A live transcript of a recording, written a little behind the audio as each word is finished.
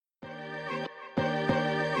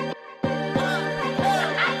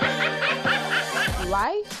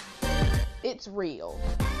life, it's real.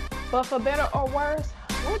 But for better or worse,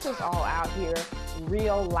 we're just all out here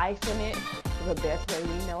real lifing it the best way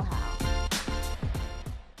we know how.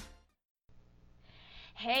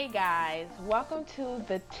 Hey guys, welcome to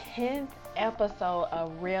the 10th episode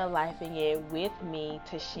of Real Lifing It with me,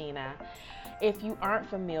 Tashina. If you aren't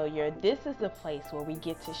familiar, this is the place where we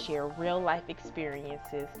get to share real life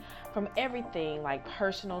experiences from everything like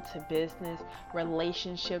personal to business,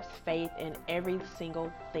 relationships, faith, and every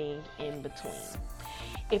single thing in between.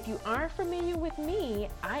 If you aren't familiar with me,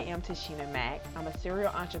 I am Tashina Mack. I'm a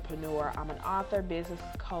serial entrepreneur. I'm an author, business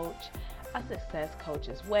coach, a success coach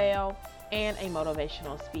as well, and a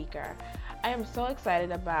motivational speaker. I am so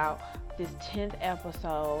excited about this 10th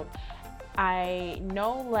episode. I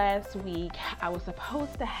know last week I was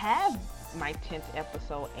supposed to have my 10th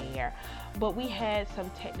episode air, but we had some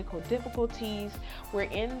technical difficulties. We're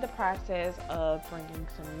in the process of bringing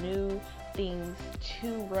some new things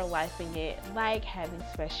to Real Lifing It, like having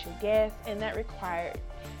special guests, and that required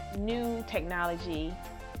new technology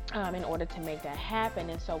in order to make that happen.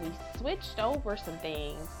 And so we switched over some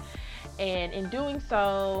things, and in doing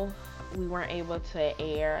so, we weren't able to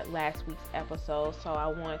air last week's episode. So I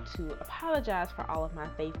want to apologize for all of my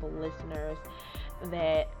faithful listeners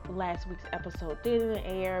that last week's episode didn't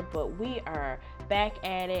air, but we are back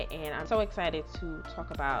at it, and I'm so excited to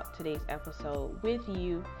talk about today's episode with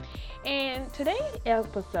you. And today's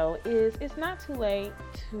episode is it's not too late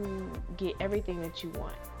to get everything that you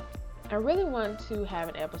want. I really want to have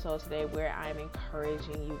an episode today where I'm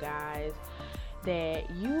encouraging you guys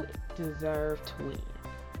that you deserve to win.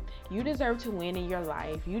 You deserve to win in your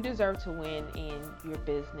life. You deserve to win in your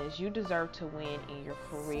business. You deserve to win in your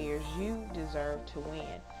careers. You deserve to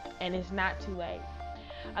win. And it's not too late.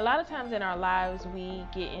 A lot of times in our lives, we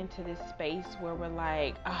get into this space where we're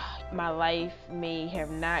like, my life may have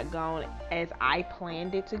not gone as I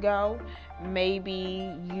planned it to go.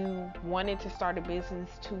 Maybe you wanted to start a business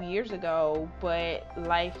 2 years ago, but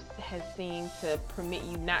life has seemed to permit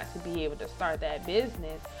you not to be able to start that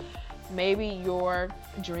business. Maybe your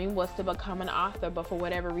dream was to become an author, but for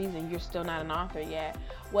whatever reason, you're still not an author yet.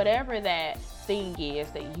 Whatever that thing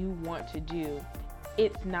is that you want to do,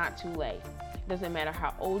 it's not too late. It doesn't matter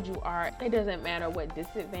how old you are. It doesn't matter what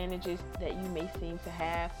disadvantages that you may seem to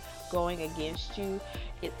have going against you.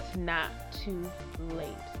 It's not too late.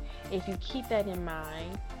 If you keep that in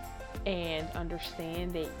mind and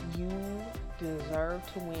understand that you deserve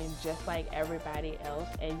to win just like everybody else,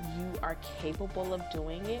 and you are capable of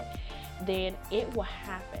doing it, then it will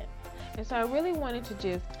happen. And so I really wanted to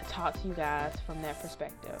just talk to you guys from that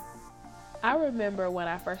perspective. I remember when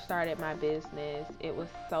I first started my business, it was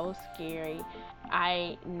so scary.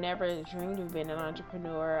 I never dreamed of being an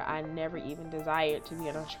entrepreneur. I never even desired to be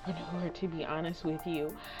an entrepreneur, to be honest with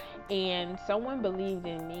you. And someone believed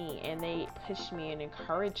in me, and they pushed me and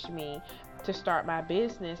encouraged me to start my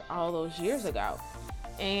business all those years ago.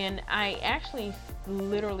 And I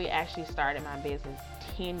literally started my business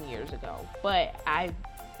 10 years ago. But I've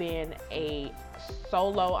been a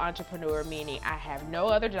solo entrepreneur, meaning I have no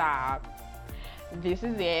other job. This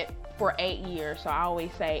is it for 8 years. So I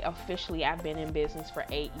always say officially I've been in business for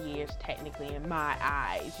 8 years, technically in my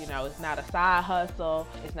eyes. You know, it's not a side hustle.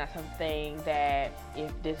 It's not something that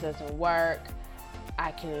if this doesn't work,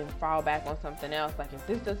 I can fall back on something else. Like if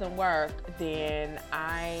this doesn't work, then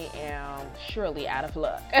I am surely out of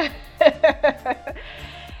luck.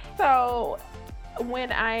 So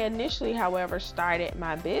when I initially, however, started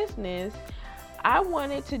my business, I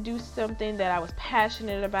wanted to do something that I was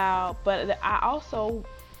passionate about, but I also,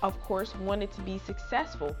 of course, wanted to be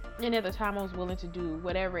successful. And at the time, I was willing to do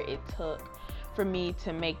whatever it took for me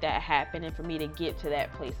to make that happen and for me to get to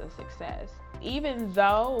that place of success. Even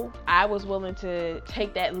though I was willing to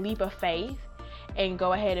take that leap of faith and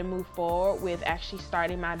go ahead and move forward with actually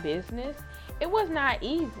starting my business, it was not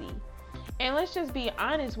easy. And let's just be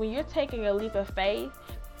honest, when you're taking a leap of faith,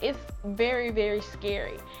 it's very, very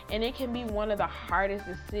scary. And it can be one of the hardest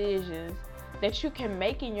decisions that you can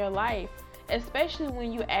make in your life, especially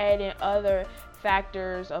when you add in other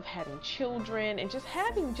factors of having children and just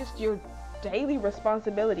having just your daily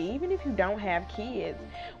responsibility, even if you don't have kids.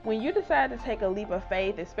 When you decide to take a leap of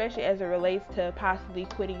faith, especially as it relates to possibly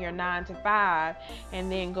quitting your 9-to-5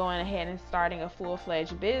 and then going ahead and starting a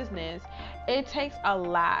full-fledged business, it takes a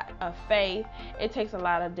lot of faith. It takes a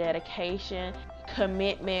lot of dedication,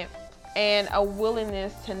 commitment, and a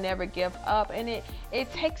willingness to never give up. And it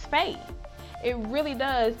takes faith. It really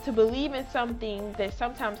does, to believe in something that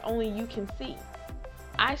sometimes only you can see.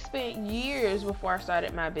 I spent years before I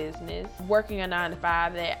started my business working a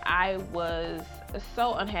 9-to-5 that I was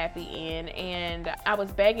so unhappy in, and I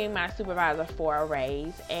was begging my supervisor for a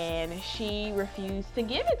raise, and she refused to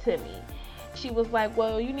give it to me. She was like,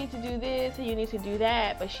 well, you need to do this and you need to do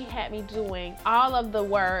that, but she had me doing all of the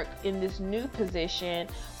work in this new position,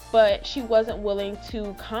 but she wasn't willing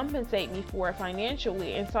to compensate me for it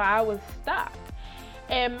financially, and so I was stuck.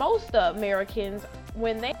 And most Americans,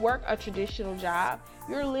 when they work a traditional job,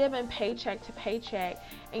 you're living paycheck to paycheck,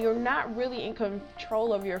 and you're not really in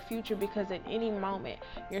control of your future, because at any moment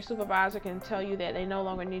your supervisor can tell you that they no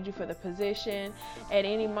longer need you for the position. At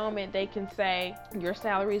any moment they can say your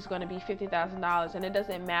salary is going to be $50,000, and it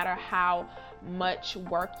doesn't matter how much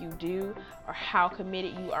work you do or how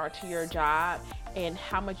committed you are to your job and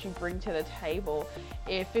how much you bring to the table.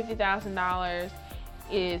 If $50,000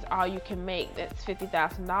 is all you can make, that's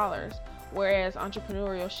 $50,000. Whereas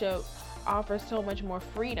entrepreneurship offers so much more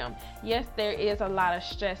freedom. Yes, there is a lot of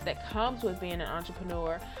stress that comes with being an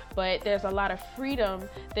entrepreneur, but there's a lot of freedom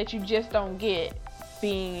that you just don't get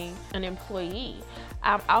being an employee.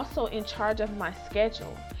 I'm also in charge of my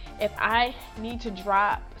schedule. If I need to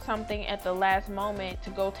drop something at the last moment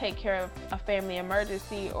to go take care of a family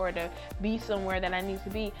emergency or to be somewhere that I need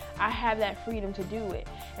to be, I have that freedom to do it.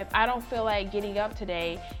 If I don't feel like getting up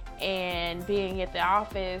today and being at the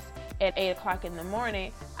office at 8 o'clock in the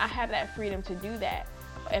morning, I have that freedom to do that.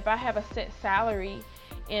 If I have a set salary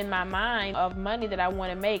in my mind of money that I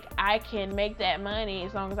want to make, I can make that money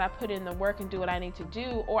as long as I put in the work and do what I need to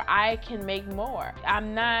do, or I can make more.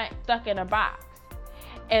 I'm not stuck in a box.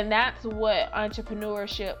 And that's what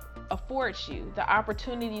entrepreneurship affords you, the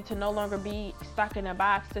opportunity to no longer be stuck in a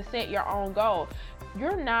box, to set your own goal.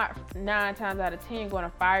 You're not 9 times out of 10 going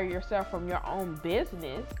to fire yourself from your own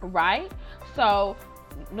business, right? So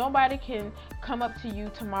nobody can come up to you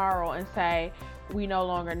tomorrow and say, we no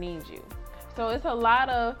longer need you. So it's a lot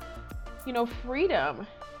of, freedom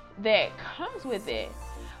that comes with it.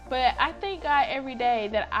 But I thank God every day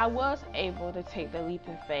that I was able to take the leap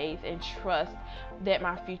of faith and trust that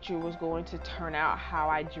my future was going to turn out how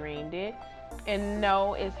I dreamed it. And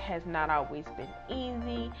no, it has not always been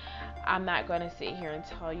easy. I'm not going to sit here and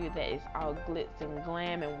tell you that it's all glitz and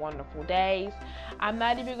glam and wonderful days. I'm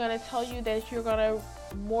not even going to tell you that you're going to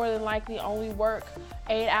more than likely only work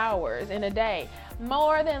 8 hours in a day.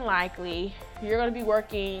 More than likely, you're going to be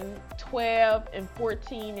working 12 and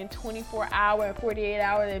 14 and 24 hour and 48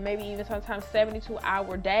 hour and maybe even sometimes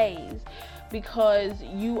 72-hour days, because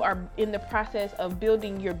you are in the process of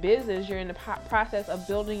building your business. You're in the process of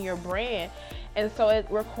building your brand. And so it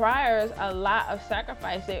requires a lot of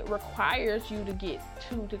sacrifice. It requires you to get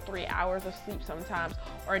 2 to 3 hours of sleep sometimes,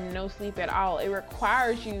 or no sleep at all. It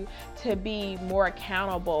requires you to be more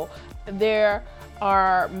accountable. There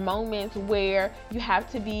are moments where you have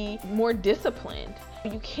to be more disciplined.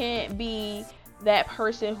 You can't be that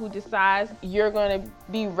person who decides you're going to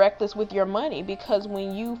be reckless with your money, because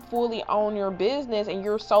when you fully own your business and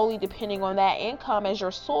you're solely depending on that income as your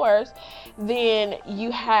source, then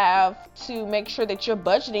you have to make sure that you're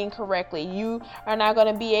budgeting correctly. You are not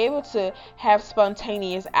going to be able to have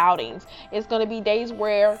spontaneous outings. It's going to be days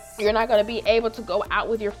where you're not going to be able to go out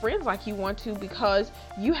with your friends like you want to, because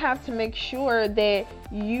you have to make sure that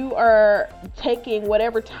you are taking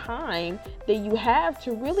whatever time that you have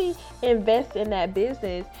to really invest in that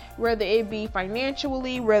business, whether it be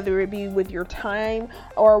financially, whether it be with your time,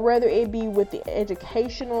 or whether it be with the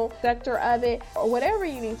educational sector of it, or whatever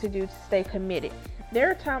you need to do to stay committed. There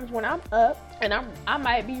are times when I'm up and I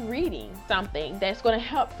might be reading something that's going to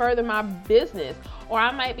help further my business, or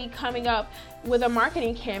I might be coming up with a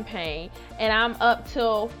marketing campaign and I'm up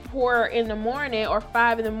till 4 in the morning or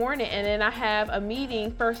 5 in the morning, and then I have a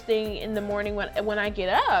meeting first thing in the morning when I get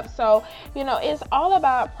up. So, it's all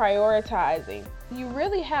about prioritizing. You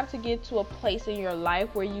really have to get to a place in your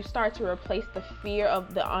life where you start to replace the fear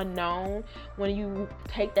of the unknown, when you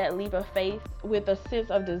take that leap of faith with a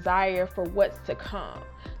sense of desire for what's to come.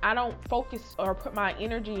 I don't focus or put my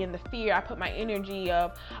energy in the fear. I put my energy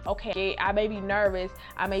of, okay, I may be nervous,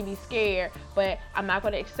 I may be scared, but I'm not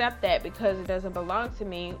going to accept that because it doesn't belong to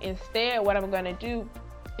me. Instead, what I'm going to do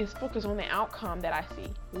is focus on the outcome that I see.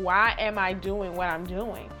 Why am I doing what I'm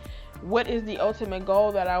doing? What is the ultimate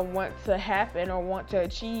goal that I want to happen or want to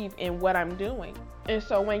achieve in what I'm doing? And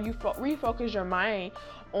so when you refocus your mind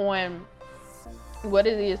on what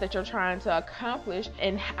it is that you're trying to accomplish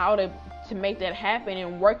and how to make that happen,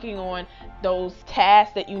 and working on those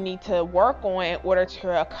tasks that you need to work on in order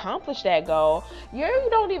to accomplish that goal, you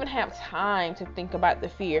don't even have time to think about the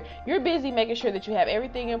fear. You're busy making sure that you have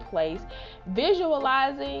everything in place.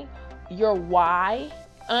 Visualizing your why,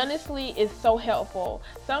 honestly, is so helpful.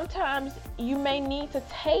 Sometimes you may need to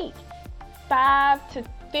take 5 to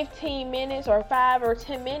 15 minutes or 5 or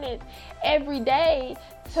 10 minutes every day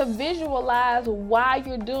to visualize why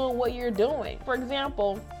you're doing what you're doing. For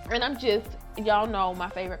example, and y'all know my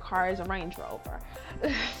favorite car is a Range Rover.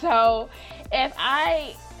 So if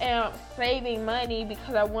I am saving money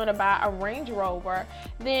because I want to buy a Range Rover,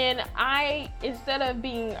 then instead of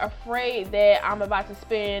being afraid that I'm about to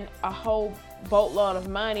spend a whole boatload of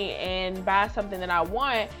money and buy something that I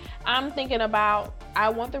want, I'm thinking about, I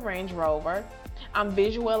want the Range Rover. I'm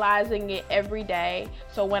visualizing it every day.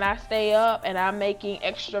 So when I stay up and I'm making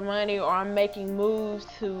extra money or I'm making moves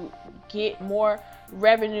to get more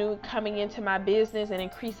revenue coming into my business and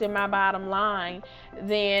increasing my bottom line,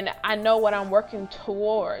 then I know what I'm working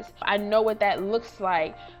towards. I know what that looks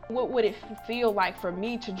like. What would it feel like for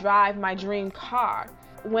me to drive my dream car?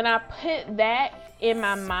 When I put that in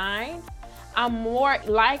my mind, I'm more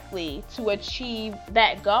likely to achieve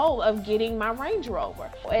that goal of getting my Range Rover.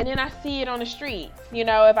 And then I see it on the street. You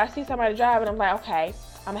know, if I see somebody driving, I'm like, okay,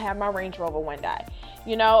 I'm gonna have my Range Rover one day.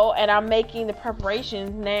 You know, and I'm making the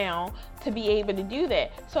preparations now to be able to do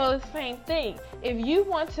that. So the same thing. If you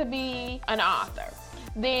want to be an author,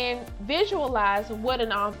 then visualize what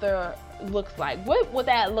an author looks like. What would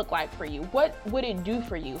that look like for you? What would it do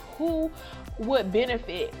for you? Who would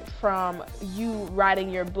benefit from you writing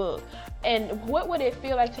your book? And what would it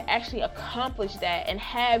feel like to actually accomplish that and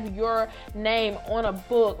have your name on a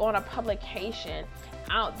book, on a publication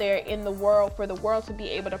out there in the world for the world to be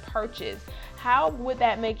able to purchase? How would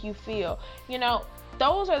that make you feel? You know,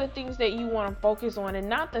 those are the things that you want to focus on, and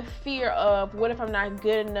not the fear of what if I'm not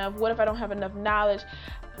good enough? What if I don't have enough knowledge?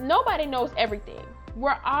 Nobody knows everything.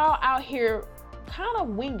 We're all out here kind of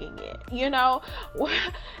winging it, you know,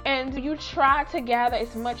 and you try to gather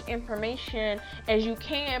as much information as you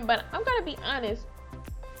can. But I'm gonna be honest,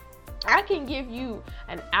 I can give you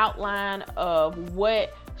an outline of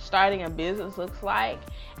what starting a business looks like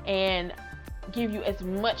and give you as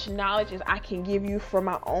much knowledge as I can give you from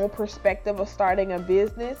my own perspective of starting a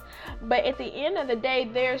business. But at the end of the day,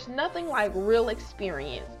 there's nothing like real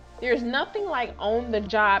experience. There's nothing like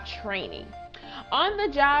on-the-job training.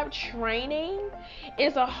 On-the-job training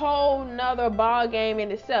is a whole nother ball game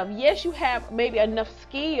in itself. Yes, you have maybe enough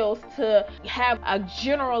skills to have a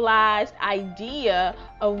generalized idea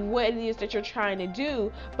of what it is that you're trying to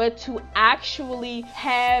do, but to actually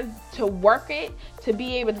have to work it, to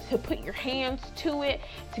be able to put your hands to it,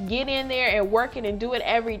 to get in there and work it and do it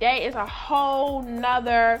every day is a whole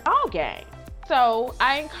nother ball game. So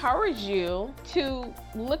I encourage you to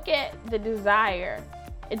look at the desire.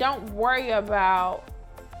 Don't worry about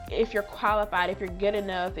if you're qualified, if you're good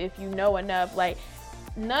enough, if you know enough. Like,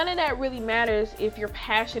 none of that really matters if you're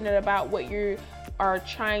passionate about what you are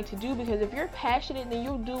trying to do, because if you're passionate, then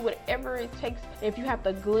you'll do whatever it takes. If you have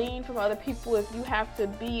to glean from other people, if you have to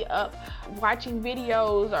be up watching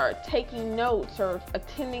videos or taking notes or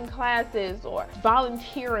attending classes or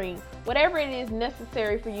volunteering, whatever it is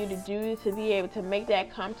necessary for you to do to be able to make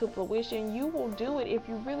that come to fruition, you will do it if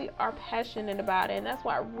you really are passionate about it. And that's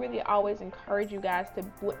why I really always encourage you guys to,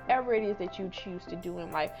 whatever it is that you choose to do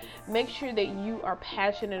in life, make sure that you are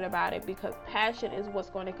passionate about it, because passion is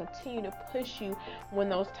what's going to continue to push you when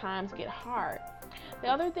those times get hard. The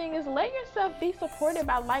other thing is, let yourself be supported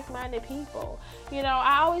by like-minded people. You know,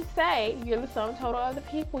 I always say you're the sum total of the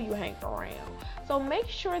people you hang around. So make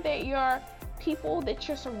sure that your people that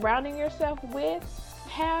you're surrounding yourself with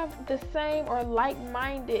have the same or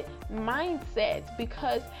like-minded mindsets,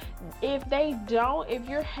 because if they don't, if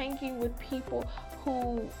you're hanging with people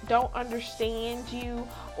who don't understand you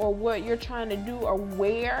or what you're trying to do or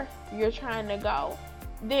where you're trying to go,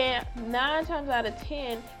 then 9 times out of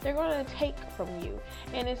 10, they're going to take from you,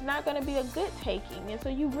 and it's not going to be a good taking. And so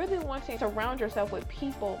you really want to surround yourself with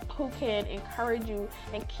people who can encourage you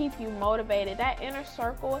and keep you motivated. That inner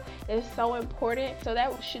circle is so important, so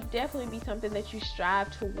that should definitely be something that you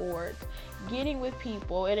strive towards, getting with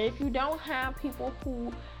people. And if you don't have people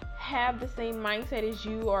who have the same mindset as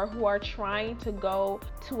you, or who are trying to go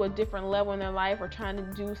to a different level in their life or trying to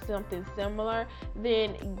do something similar,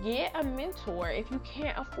 then get a mentor. If you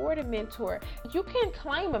can't afford a mentor, you can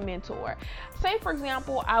claim a mentor. Say, for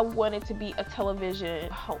example, I wanted to be a television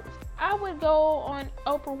host. I would go on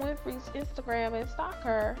Oprah Winfrey's Instagram and stalk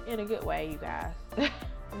her in a good way, you guys.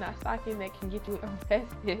 Not stalking that can get you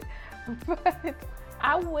arrested, but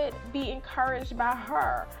I would be encouraged by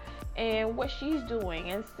her and what she's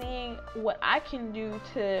doing, and seeing what I can do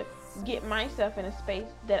to get myself in a space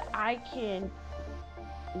that I can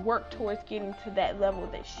work towards getting to that level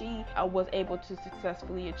that she was able to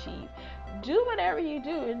successfully achieve. Do whatever you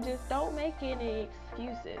do, and just don't make any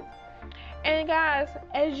excuses. And guys,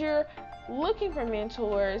 as you're looking for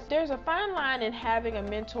mentors, there's a fine line in having a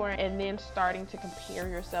mentor and then starting to compare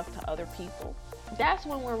yourself to other people. That's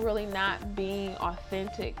when we're really not being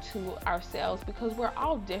authentic to ourselves, because we're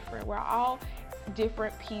all different. We're all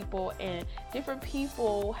different people, and different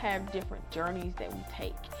people have different journeys that we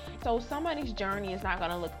take. So somebody's journey is not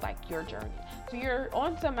going to look like your journey. So you're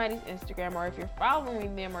on somebody's Instagram, or if you're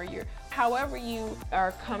following them, or you're however you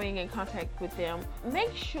are coming in contact with them,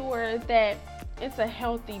 make sure that it's a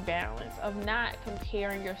healthy balance of not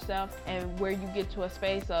comparing yourself and where you get to a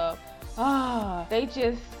space of, they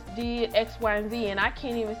just did X, Y, and Z, and I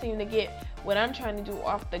can't even seem to get what I'm trying to do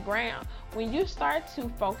off the ground. When you start to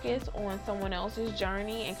focus on someone else's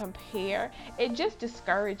journey and compare, it just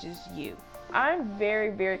discourages you. I'm very,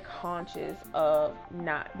 very conscious of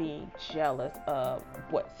not being jealous of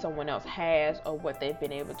what someone else has or what they've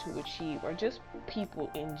been able to achieve, or just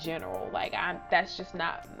people in general. That's just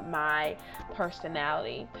not my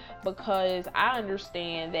personality, because I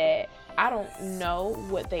understand that I don't know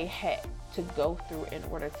what they had to go through in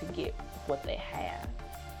order to get what they have.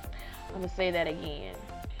 I'm gonna say that again.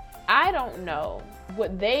 I don't know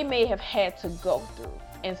what they may have had to go through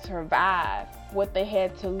and survive, what they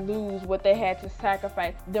had to lose, what they had to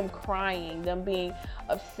sacrifice, them crying, them being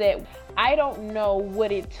upset. I don't know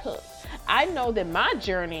what it took. I know that my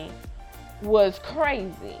journey was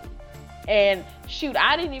crazy. And shoot,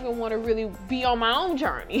 I didn't even want to really be on my own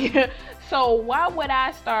journey. So why would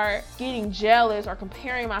I start getting jealous or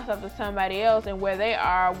comparing myself to somebody else and where they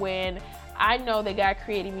are, when I know that God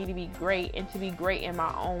created me to be great and to be great in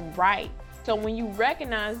my own right? So when you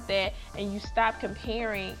recognize that and you stop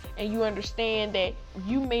comparing, and you understand that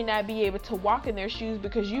you may not be able to walk in their shoes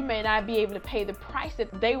because you may not be able to pay the price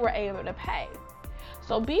that they were able to pay.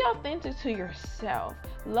 So be authentic to yourself.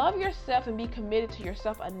 Love yourself and be committed to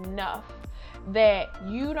yourself enough that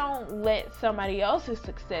you don't let somebody else's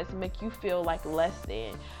success make you feel like less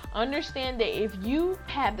than. Understand that if you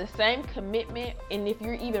have the same commitment, and if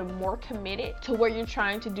you're even more committed to what you're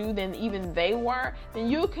trying to do than even they were, then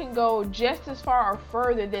you can go just as far or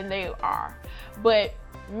further than they are. But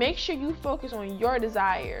make sure you focus on your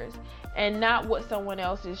desires and not what someone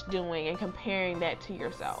else is doing and comparing that to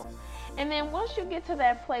yourself. And then once you get to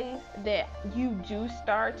that place that you do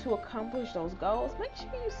start to accomplish those goals, make sure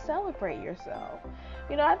you celebrate yourself.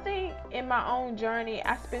 I think in my own journey,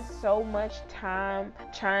 I spent so much time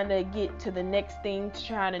trying to get to the next thing,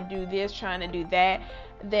 trying to do this, trying to do that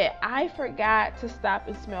I forgot to stop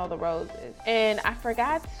and smell the roses. And I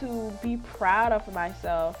forgot to be proud of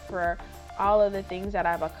myself for all of the things that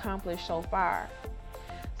I've accomplished so far.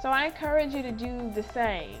 So I encourage you to do the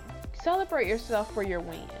same. Celebrate yourself for your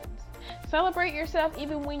wins. Celebrate yourself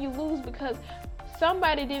even when you lose, because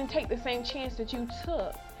somebody didn't take the same chance that you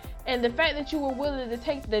took. And the fact that you were willing to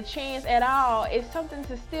take the chance at all is something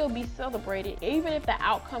to still be celebrated, even if the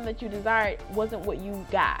outcome that you desired wasn't what you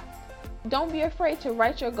got. Don't be afraid to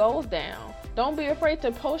write your goals down. Don't be afraid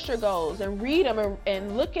to post your goals and read them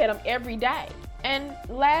and look at them every day. And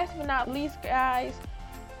last but not least, guys,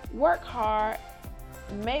 work hard,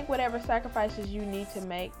 make whatever sacrifices you need to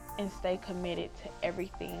make, and stay committed to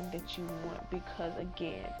everything that you want, because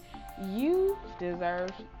again, you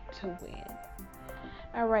deserve to win.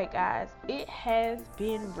 All right, guys, it has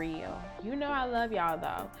been real. I love y'all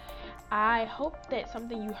though. I hope that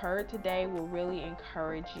something you heard today will really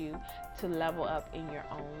encourage you to level up in your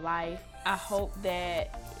own life. I hope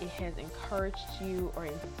that it has encouraged you or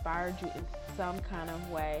inspired you in some kind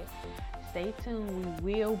of way. Stay tuned.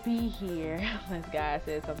 We will be here, unless God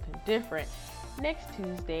says something different, next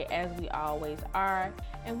Tuesday, as we always are,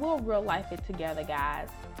 and we'll real life it together, guys.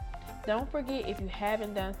 Don't forget, if you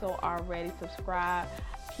haven't done so already, subscribe.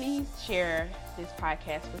 Please share this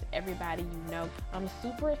podcast with everybody you know. I'm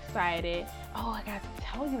super excited. I got to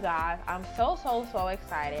tell you guys, I'm so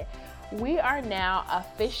excited. We are now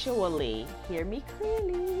officially, hear me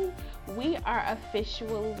clearly, we are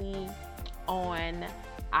officially on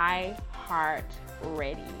iHeartRadio.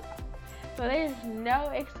 So there's no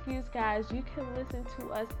excuse, guys. You can listen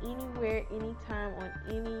to us anywhere, anytime, on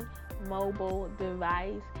any mobile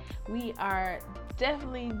device. We are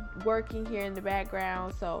definitely working here in the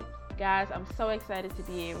background. So guys, I'm so excited to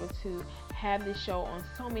be able to have this show on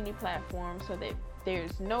so many platforms, so that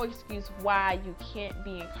there's no excuse why you can't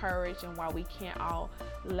be encouraged and why we can't all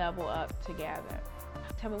level up together.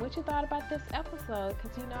 Tell me what you thought about this episode,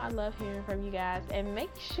 because you know I love hearing from you guys. And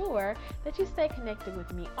make sure that you stay connected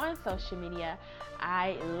with me on social media.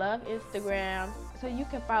 I love Instagram, so you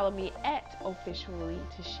can follow me at officially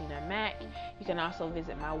Tashina Mack. You can also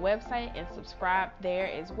visit my website and subscribe there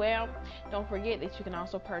as well. Don't forget that you can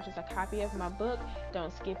also purchase a copy of my book,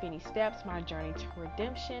 Don't Skip Any Steps, My Journey to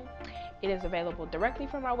Redemption. It is available directly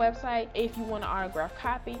from my website if you want an autographed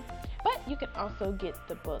copy, but you can also get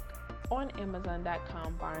the book on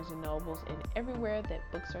Amazon.com, Barnes & Nobles, and everywhere that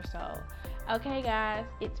books are sold. Okay, guys,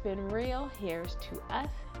 it's been real. Here's to us.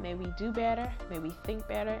 May we do better, may we think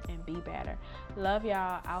better, and be better. Love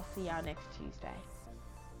y'all. I'll see y'all next Tuesday.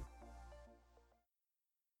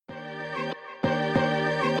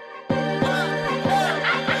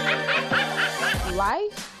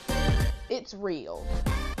 Life, it's real.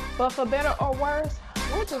 But for better or worse,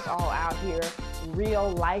 we're just all out here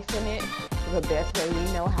real life in it the best way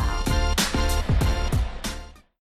we know how.